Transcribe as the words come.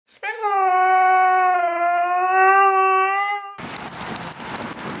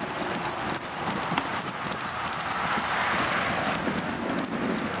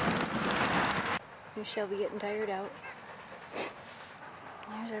Shelby getting tired out.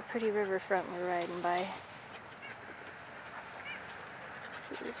 There's our pretty riverfront we're riding by.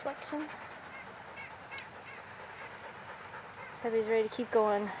 See the reflection? Shelby's ready to keep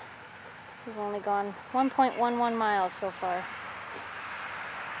going. We've only gone 1.11 miles so far.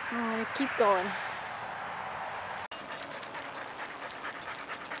 I'm going to keep going.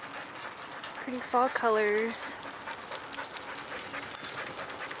 Pretty fall colors.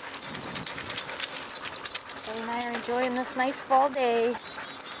 Shelby and I are enjoying this nice fall day.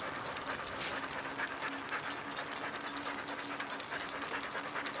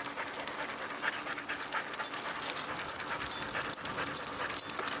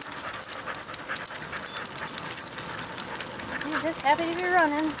 I'm just happy to be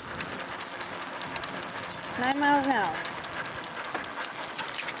running. 9 miles an hour.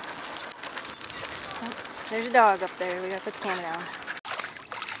 There's a dog up there. We gotta put the camera down.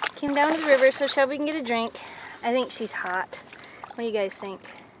 Came down to the river so Shelby can get a drink. I think she's hot. What do you guys think?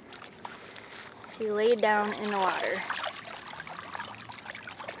 She laid down in the water.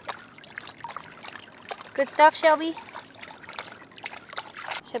 Good stuff, Shelby?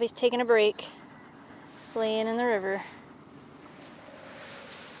 Shelby's taking a break. Laying in the river.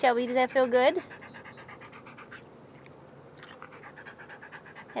 Shelby, does that feel good?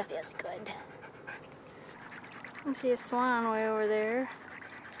 That feels good. I can see a swan way over there.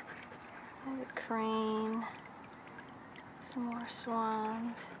 There's a crane. Some more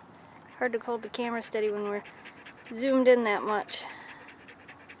swans. Hard to hold the camera steady when we're zoomed in that much.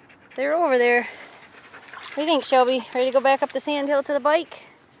 They're over there. What do you think, Shelby? Ready to go back up the sand hill to the bike?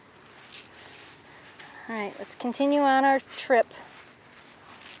 Alright, let's continue on our trip.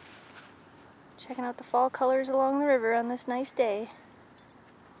 Checking out the fall colors along the river on this nice day.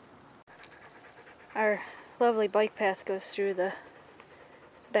 Our lovely bike path goes through the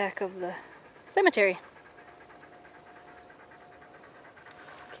back of the cemetery.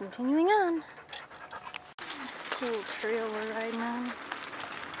 Continuing on. It's a cool trail we're riding on.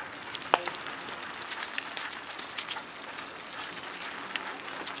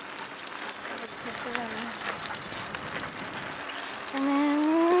 And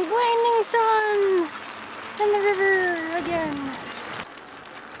then blinding sun in the river again.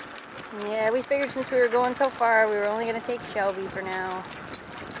 Yeah, we figured since we were going so far, we were only going to take Shelby for now.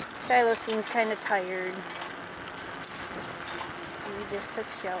 Shiloh seems kind of tired. We just took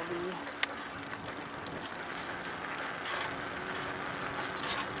Shelby.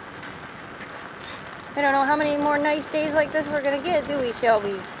 I don't know how many more nice days like this we're going to get, do we,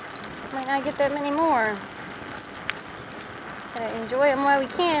 Shelby? Might not get that many more. Gotta enjoy them while we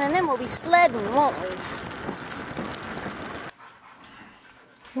can, and then we'll be sledding, won't we?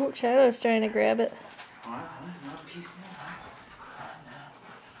 Oh, Shiloh's trying to grab it.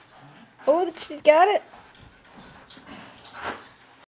 Oh, she's got it.